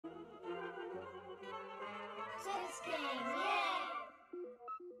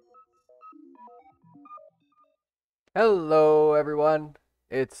Hello everyone,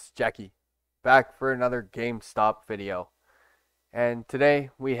 it's Jackie, back for another GameStop video. And today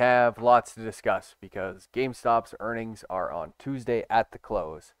we have lots to discuss because GameStop's earnings are on Tuesday at the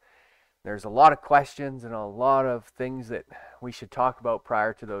close. There's a lot of questions and a lot of things that we should talk about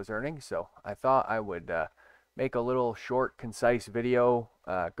prior to those earnings, so I thought I would make a little short, concise video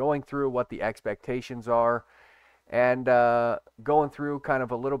going through what the expectations are and going through kind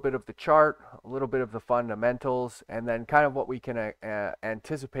of a little bit of the chart, a little bit of the fundamentals, and then kind of what we can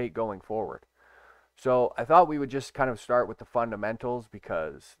anticipate going forward. So I thought we would just kind of start with the fundamentals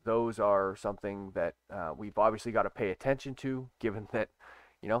because those are something that we've obviously got to pay attention to, given that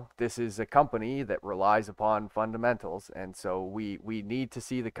this is a company that relies upon fundamentals, and so we need to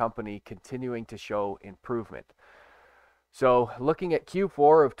see the company continuing to show improvement. So looking at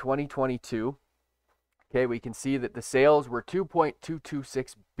Q4 of 2022. Okay, we can see that the sales were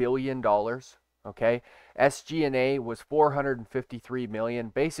 $2.226 billion. Okay, SG&A was $453 million.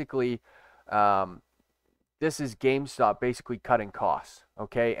 Basically, this is GameStop basically cutting costs.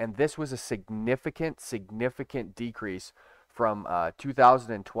 Okay, and this was a significant decrease from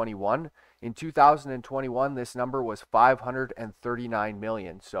 2021. In 2021, this number was $539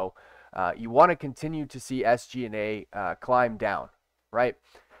 million. So you want to continue to see SG&A climb down, right?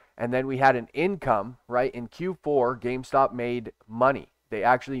 And then we had an income, right? In Q4, GameStop made money. They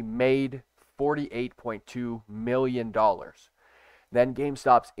actually made $48.2 million. Then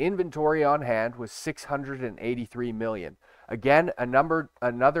GameStop's inventory on hand was $683 million. Again,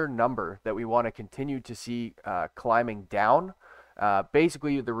 another number that we want to continue to see climbing down.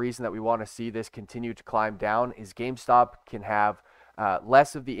 Basically, the reason that we want to see this continue to climb down is GameStop can have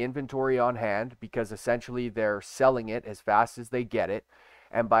less of the inventory on hand because essentially they're selling it as fast as they get it.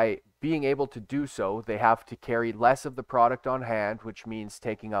 And by being able to do so, they have to carry less of the product on hand, which means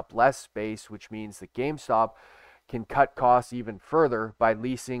taking up less space, which means that GameStop can cut costs even further by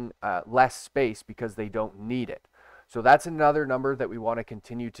leasing less space because they don't need it. So that's another number that we want to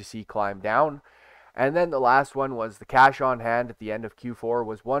continue to see climb down. And then the last one was the cash on hand at the end of Q4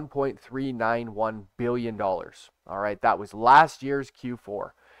 was $1.391 billion. All right, that was last year's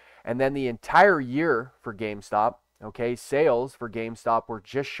Q4. And then the entire year for GameStop, okay, sales for GameStop were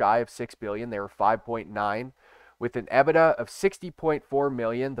just shy of $6 billion. They were 5.9 with an EBITDA of $60.4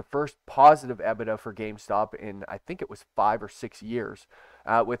 million, the first positive EBITDA for GameStop in, I think it was 5 or 6 years,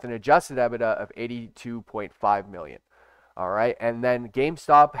 with an adjusted EBITDA of $82.5 million. All right, and then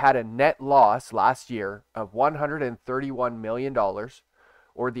GameStop had a net loss last year of $131 million,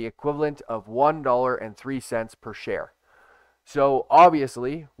 or the equivalent of $1.03 per share. So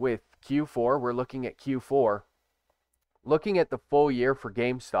obviously, with Q4, we're looking at Q4. Looking at the full year for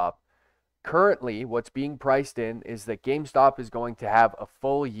GameStop, currently what's being priced in is that GameStop is going to have a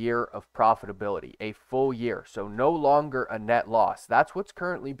full year of profitability, a full year. So no longer a net loss. That's what's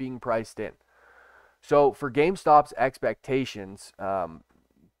currently being priced in. So for GameStop's expectations,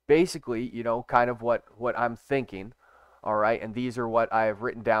 basically, kind of what I'm thinking, all right, and these are what I have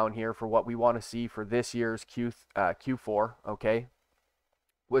written down here for what we want to see for this year's Q4, okay,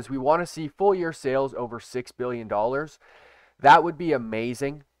 was we want to see full year sales over $6 billion. That would be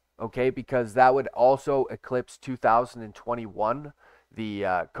amazing, okay, because that would also eclipse 2021, the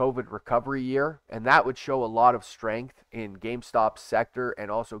COVID recovery year, and that would show a lot of strength in GameStop's sector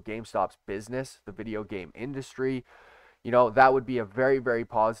and also GameStop's business, the video game industry. That would be a very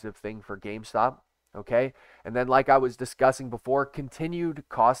positive thing for GameStop, okay? And then like I was discussing before, continued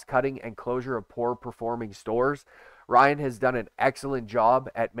cost cutting and closure of poor performing stores. Ryan has done an excellent job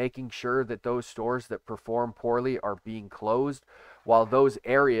at making sure that those stores that perform poorly are being closed, while those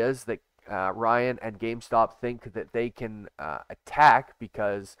areas that Ryan and GameStop think that they can attack,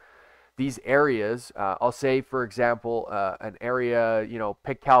 because these areas, I'll say, for example, an area,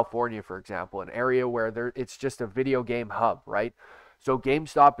 pick California, for example, an area where it's just a video game hub, right? So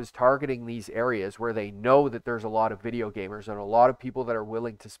GameStop is targeting these areas where they know that there's a lot of video gamers and a lot of people that are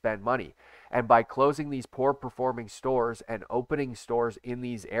willing to spend money. And by closing these poor performing stores and opening stores in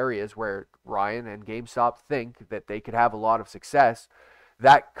these areas where Ryan and GameStop think that they could have a lot of success,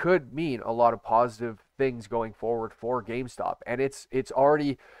 that could mean a lot of positive things going forward for GameStop. And it's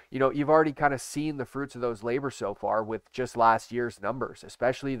already, you've already kind of seen the fruits of those labors so far with just last year's numbers,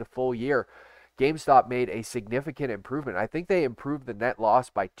 especially the full year. GameStop made a significant improvement. I think they improved the net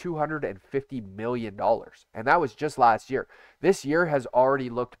loss by $250 million. And that was just last year. This year has already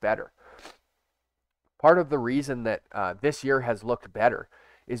looked better. Part of the reason that this year has looked better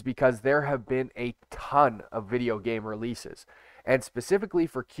is because there have been a ton of video game releases. And specifically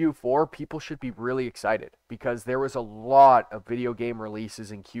for Q4, people should be really excited because there was a lot of video game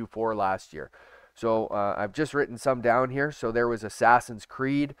releases in Q4 last year. So I've just written some down here. So there was Assassin's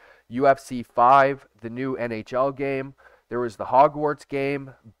Creed, UFC 5, the new NHL game. There was the Hogwarts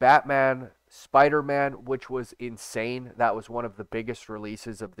game, Batman, Spider-Man, which was insane. That was one of the biggest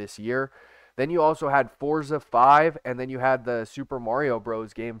releases of this year. Then you also had Forza 5, and then you had the Super Mario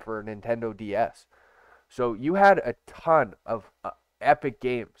Bros. Game for Nintendo DS. So you had a ton of epic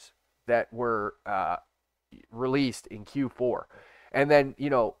games that were released in Q4. And then,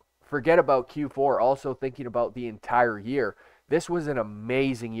 forget about Q4, also thinking about the entire year. This was an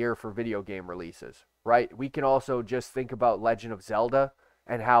amazing year for video game releases, right? We can also just think about Legend of Zelda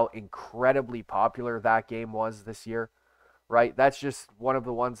and how incredibly popular that game was this year, right? That's just one of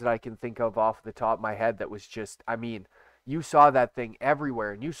the ones that I can think of off the top of my head that was just, you saw that thing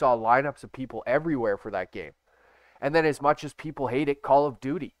everywhere, and you saw lineups of people everywhere for that game. And then as much as people hate it, Call of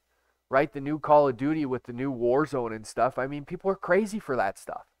Duty, right? The new Call of Duty with the new Warzone and stuff. People are crazy for that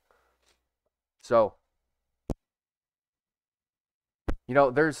stuff. So,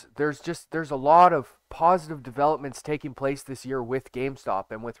 there's a lot of positive developments taking place this year with GameStop,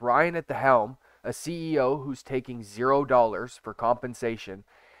 and with Ryan at the helm, a CEO who's taking $0 for compensation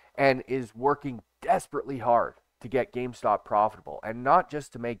and is working desperately hard to get GameStop profitable, and not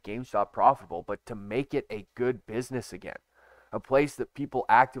just to make GameStop profitable, but to make it a good business again, a place that people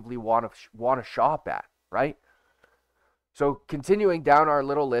actively want to shop at, right? So continuing down our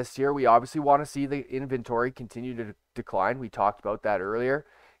little list here, we obviously want to see the inventory continue to decline. We talked about that earlier.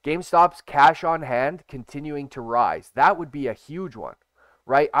 GameStop's cash on hand continuing to rise. That would be a huge one,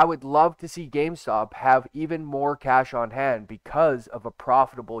 right? I would love to see GameStop have even more cash on hand because of a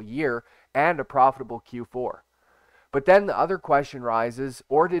profitable year and a profitable Q4. But then the other question rises,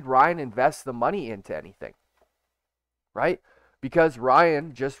 or did Ryan invest the money into anything, right? Because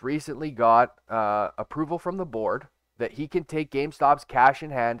Ryan just recently got approval from the board that he can take GameStop's cash in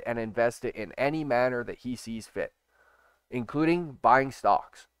hand and invest it in any manner that he sees fit, including buying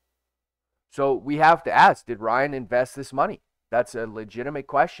stocks. So we have to ask, did Ryan invest this money? That's a legitimate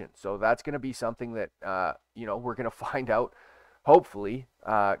question. So that's going to be something that, we're going to find out, hopefully,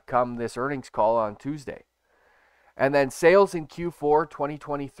 come this earnings call on Tuesday. And then sales in Q4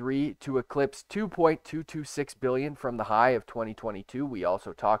 2023 to eclipse $2.226 billion from the high of 2022. We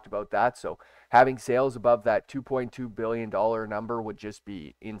also talked about that. So having sales above that $2.2 billion number would just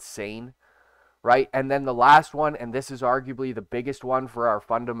be insane, right? And then the last one, and this is arguably the biggest one for our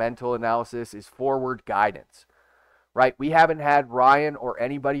fundamental analysis, is forward guidance, right? We haven't had Ryan or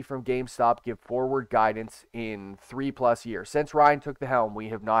anybody from GameStop give forward guidance in 3+ years. Since Ryan took the helm, we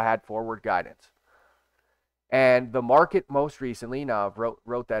have not had forward guidance. And the market most recently, now I've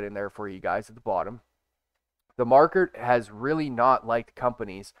wrote that in there for you guys at the bottom, the market has really not liked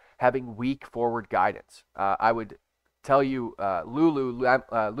companies having weak forward guidance. I would tell you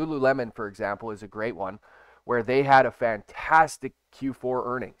Lululemon, for example, is a great one, where they had a fantastic Q4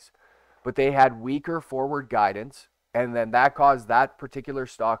 earnings, but they had weaker forward guidance, and then that caused that particular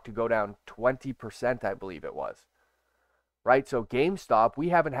stock to go down 20%, I believe it was. Right? So GameStop, we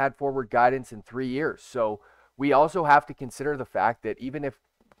haven't had forward guidance in 3 years. So we also have to consider the fact that even if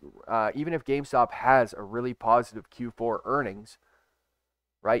GameStop has a really positive Q4 earnings,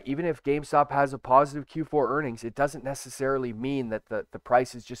 right? Even if GameStop has a positive Q4 earnings, it doesn't necessarily mean that the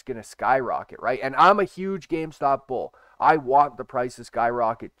price is just going to skyrocket, right? And I'm a huge GameStop bull. I want the price to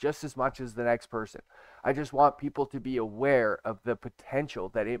skyrocket just as much as the next person. I just want people to be aware of the potential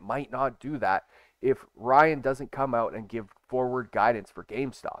that it might not do that if Ryan doesn't come out and give forward guidance for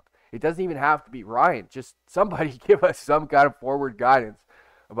GameStop. It doesn't even have to be Ryan. Just somebody give us some kind of forward guidance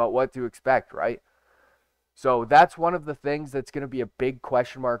about what to expect, right? So that's one of the things that's going to be a big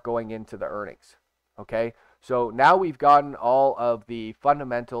question mark going into the earnings, okay? So now we've gotten all of the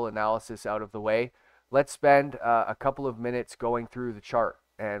fundamental analysis out of the way. Let's spend a couple of minutes going through the chart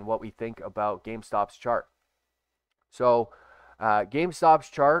and what we think about GameStop's chart. So GameStop's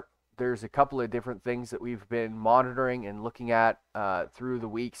chart, there's a couple of different things that we've been monitoring and looking at through the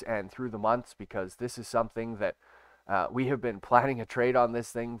weeks and through the months, because this is something that we have been planning a trade on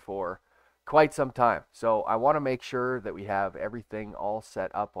this thing for quite some time. So I want to make sure that we have everything all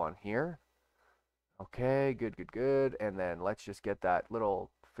set up on here. Okay, good. And then let's just get that little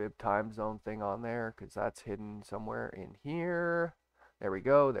fib time zone thing on there, because that's hidden somewhere in here. There we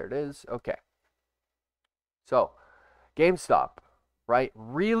go. There it is. Okay. So GameStop, right?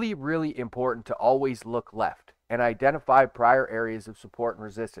 Really, really important to always look left and identify prior areas of support and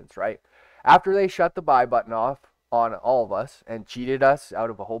resistance, right? After they shut the buy button off on all of us and cheated us out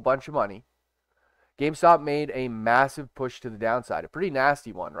of a whole bunch of money, GameStop made a massive push to the downside, a pretty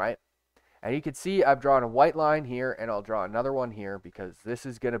nasty one, right? And you can see I've drawn a white line here, and I'll draw another one here because this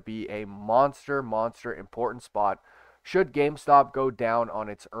is going to be a monster important spot should GameStop go down on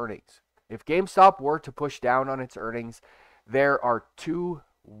its earnings. If GameStop were to push down on its earnings, there are two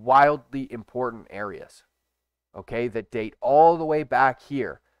wildly important areas, okay, that date all the way back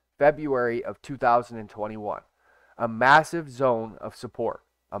here, February of 2021. A massive zone of support,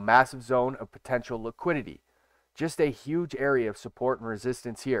 a massive zone of potential liquidity. Just a huge area of support and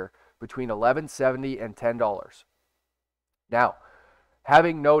resistance here between $11.70 and $10. Now,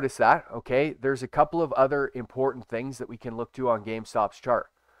 having noticed that, okay, there's a couple of other important things that we can look to on GameStop's chart.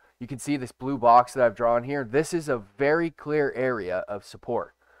 You can see this blue box that I've drawn here. This is a very clear area of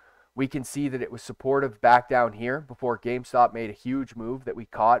support. We can see that it was supportive back down here before GameStop made a huge move that we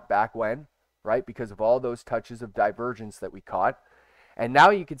caught back when, right, because of all those touches of divergence that we caught. And now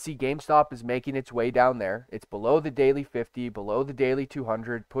you can see GameStop is making its way down there. It's below the daily 50, below the daily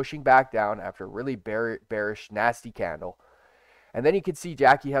 200, pushing back down after a really bearish, nasty candle. And then you can see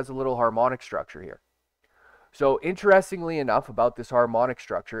Jackie has a little harmonic structure here. So interestingly enough about this harmonic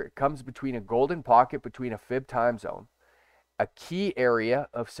structure, it comes between a golden pocket between a fib time zone, a key area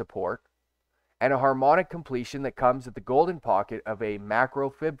of support, and a harmonic completion that comes at the golden pocket of a macro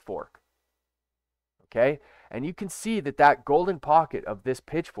fib fork. Okay? And you can see that that golden pocket of this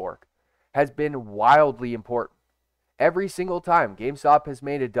pitchfork has been wildly important. Every single time GameStop has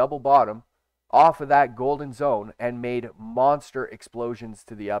made a double bottom off of that golden zone and made monster explosions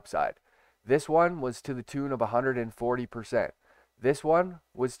to the upside. This one was to the tune of 140%. This one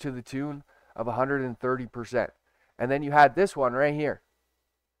was to the tune of 130%. And then you had this one right here.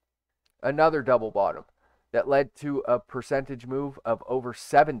 Another double bottom that led to a percentage move of over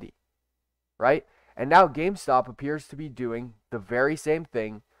 70, right? And now GameStop appears to be doing the very same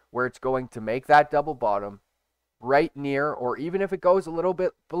thing where it's going to make that double bottom right near, or even if it goes a little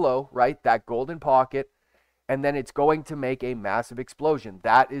bit below, right, that golden pocket, and then it's going to make a massive explosion.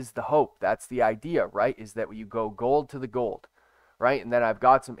 That is the hope. That's the idea, right, is that you go gold to the gold, right? And then I've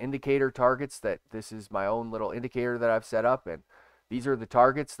got some indicator targets that this is my own little indicator that I've set up, and these are the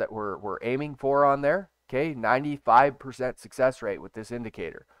targets that we're aiming for on there, okay? 95% success rate with this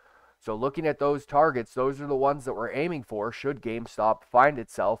indicator. So looking at those targets, those are the ones that we're aiming for should GameStop find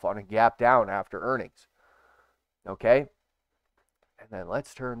itself on a gap down after earnings. Okay? And then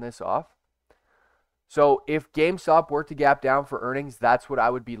let's turn this off. So if GameStop were to gap down for earnings, that's what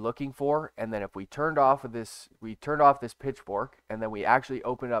I would be looking for. And then if we turned off this pitchfork, and then we actually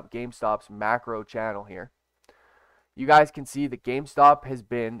opened up GameStop's macro channel here, you guys can see that GameStop has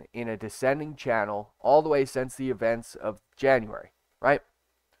been in a descending channel all the way since the events of January, right?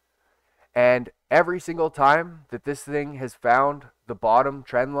 And every single time that this thing has found the bottom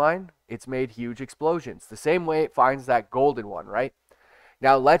trend line, it's made huge explosions. The same way it finds that golden one, right?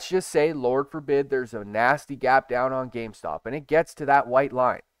 Now, let's just say, Lord forbid, there's a nasty gap down on GameStop, and it gets to that white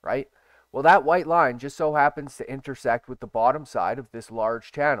line, right? Well, that white line just so happens to intersect with the bottom side of this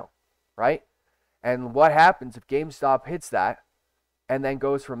large channel, right? And what happens if GameStop hits that and then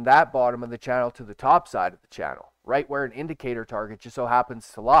goes from that bottom of the channel to the top side of the channel, right where an indicator target just so happens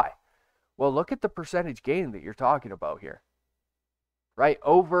to lie? Well, look at the percentage gain that you're talking about here, right?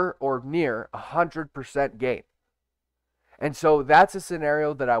 Over or near 100% gain. And so that's a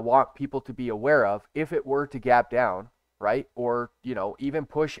scenario that I want people to be aware of if it were to gap down, right? Or, you know, even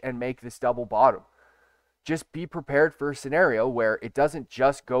push and make this double bottom. Just be prepared for a scenario where it doesn't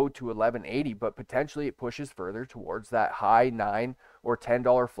just go to 1180, but potentially it pushes further towards that high $9 or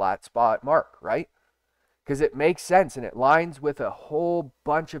 $10 flat spot mark, right? Because it makes sense and it lines with a whole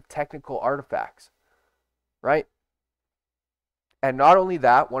bunch of technical artifacts, right? And not only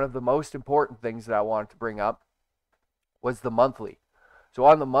that, one of the most important things that I wanted to bring up was the monthly. So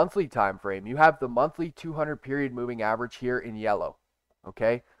on the monthly time frame, you have the monthly 200 period moving average here in yellow,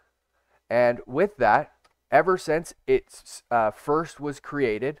 okay? And with that, ever since it first was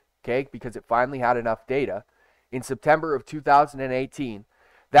created, okay, because it finally had enough data, in September of 2018,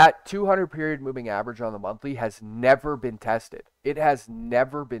 that 200 period moving average on the monthly has never been tested. It has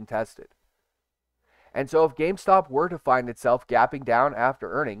never been tested. And so if GameStop were to find itself gapping down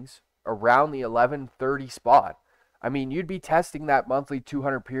after earnings around the 1130 spot, I mean, you'd be testing that monthly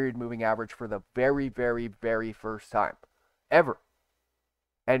 200 period moving average for the very, very, very first time ever.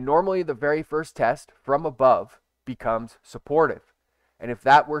 And normally the very first test from above becomes supportive. And if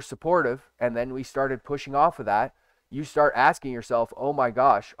that were supportive and then we started pushing off of that, you start asking yourself, oh my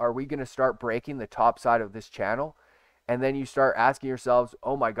gosh, are we going to start breaking the top side of this channel? And then you start asking yourselves,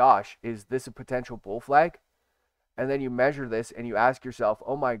 oh my gosh, is this a potential bull flag? And then you measure this and you ask yourself,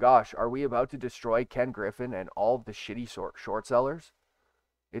 oh my gosh, are we about to destroy Ken Griffin and all of the shitty short sellers?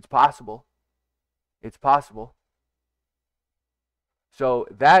 It's possible. It's possible. So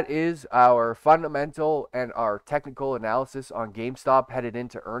that is our fundamental and our technical analysis on GameStop headed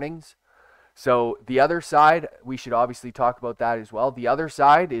into earnings. So the other side, we should obviously talk about that as well. The other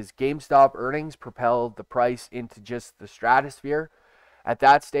side is GameStop earnings propelled the price into just the stratosphere. At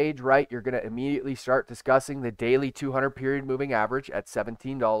that stage, right, you're going to immediately start discussing the daily 200 period moving average at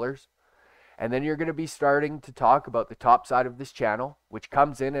 $17. And then you're going to be starting to talk about the top side of this channel, which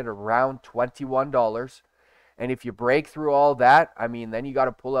comes in at around $21. And if you break through all that, I mean, then you got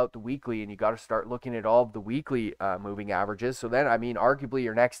to pull out the weekly and you got to start looking at all of the weekly moving averages. So then, I mean, arguably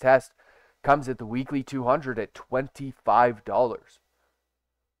your next test comes at the weekly 200 at $25,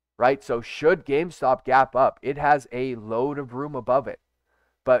 right? So should GameStop gap up, it has a load of room above it.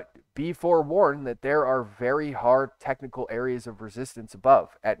 But be forewarned that there are very hard technical areas of resistance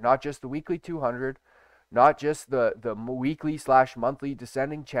above at not just the weekly 200, not just the weekly / monthly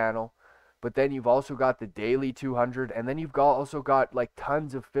descending channel, but then you've also got the daily 200, and then you've also got like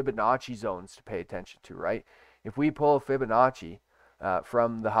tons of Fibonacci zones to pay attention to, right? If we pull a Fibonacci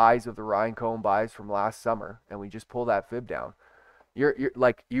from the highs of the Rhinecone buys from last summer, and we just pull that fib down, you're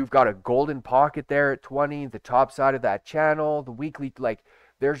like, you've got a golden pocket there at 20, the top side of that channel, the weekly, like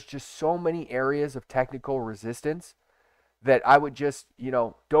there's just so many areas of technical resistance that I would just,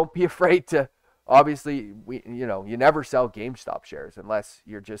 don't be afraid to, obviously, you never sell GameStop shares unless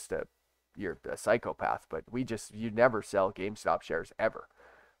you're a psychopath, but you never sell GameStop shares ever.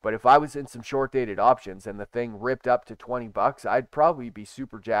 But if I was in some short dated options and the thing ripped up to $20, I'd probably be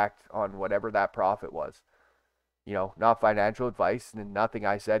super jacked on whatever that profit was. Not financial advice, and nothing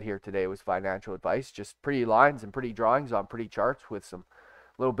I said here today was financial advice, just pretty lines and pretty drawings on pretty charts with some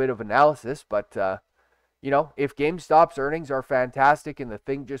little bit of analysis. But if GameStop's earnings are fantastic and the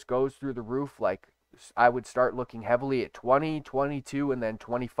thing just goes through the roof, like I would start looking heavily at 20, 22, and then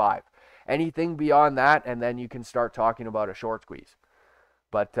 25. Anything beyond that, and then you can start talking about a short squeeze.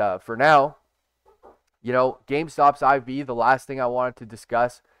 But for now, GameStop's IV, the last thing I wanted to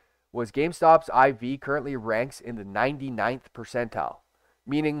discuss was GameStop's IV currently ranks in the 99th percentile,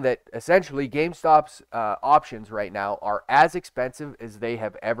 meaning that essentially GameStop's options right now are as expensive as they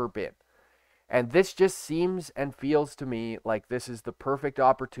have ever been. And this just seems and feels to me like this is the perfect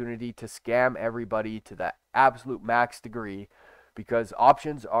opportunity to scam everybody to the absolute max degree, because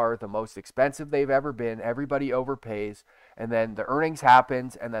options are the most expensive they've ever been. Everybody overpays, and then the earnings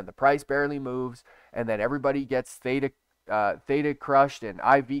happens, and then the price barely moves, and then everybody gets theta crushed and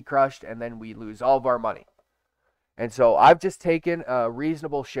IV crushed, and then we lose all of our money. And so I've just taken a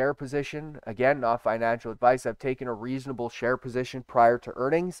reasonable share position. Again, not financial advice. I've taken a reasonable share position prior to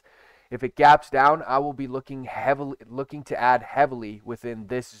earnings. If it gaps down, I will be looking to add heavily within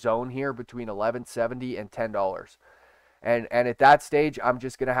this zone here between $11.70 and $10. And at that stage, I'm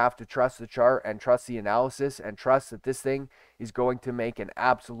just going to have to trust the chart and trust the analysis and trust that this thing is going to make an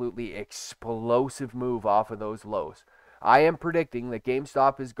absolutely explosive move off of those lows. I am predicting that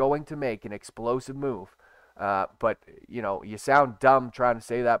GameStop is going to make an explosive move. But, you sound dumb trying to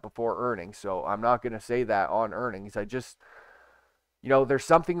say that before earnings, so I'm not going to say that on earnings. I just, there's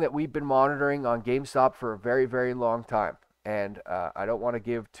something that we've been monitoring on GameStop for a very, very long time. And I don't want to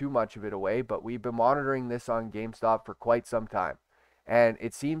give too much of it away, but we've been monitoring this on GameStop for quite some time. And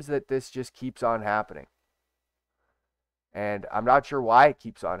it seems that this just keeps on happening. And I'm not sure why it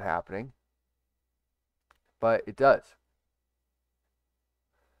keeps on happening, but it does.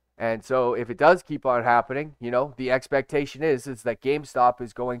 And so if it does keep on happening, the expectation is that GameStop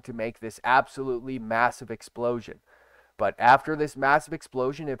is going to make this absolutely massive explosion. But after this massive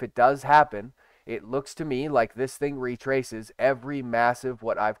explosion, if it does happen, it looks to me like this thing retraces every massive,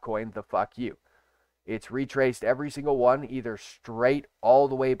 what I've coined, the fuck you. It's retraced every single one, either straight all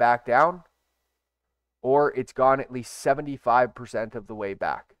the way back down, or it's gone at least 75% of the way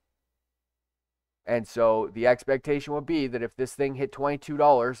back. And so the expectation would be that if this thing hit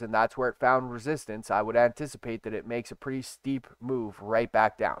 $22 and that's where it found resistance, I would anticipate that it makes a pretty steep move right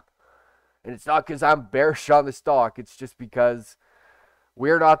back down. And it's not because I'm bearish on the stock. It's just because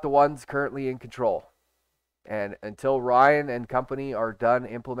we're not the ones currently in control. And until Ryan and company are done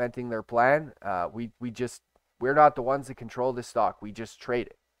implementing their plan, we're not the ones that control this stock. We just trade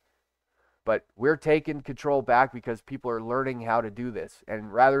it. But we're taking control back because people are learning how to do this.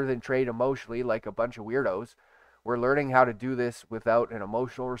 And rather than trade emotionally like a bunch of weirdos, we're learning how to do this without an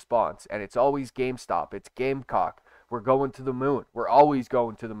emotional response. And it's always GameStop. It's Gamecock. We're going to the moon. We're always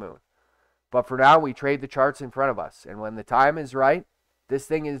going to the moon. But for now, we trade the charts in front of us. And when the time is right, this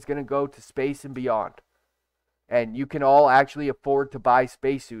thing is going to go to space and beyond. And you can all actually afford to buy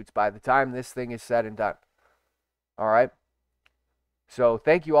spacesuits by the time this thing is said and done. All right? So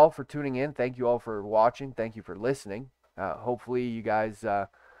thank you all for tuning in. Thank you all for watching. Thank you for listening. Hopefully you guys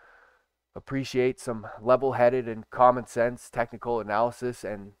appreciate some level-headed and common sense technical analysis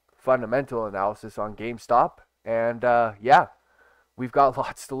and fundamental analysis on GameStop. And yeah, we've got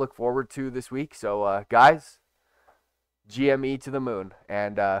lots to look forward to this week. So guys, GME to the moon.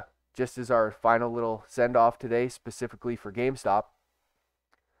 And just as our final little send-off today, specifically for GameStop,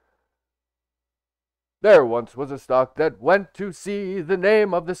 there once was a stock that went to sea. The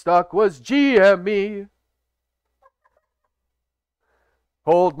name of the stock was GME.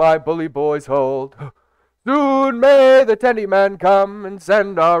 Hold, my bully boys, hold. Soon may the Tendieman come and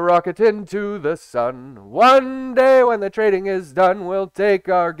send our rocket into the sun. One day when the trading is done, we'll take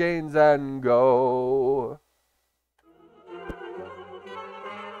our gains and go.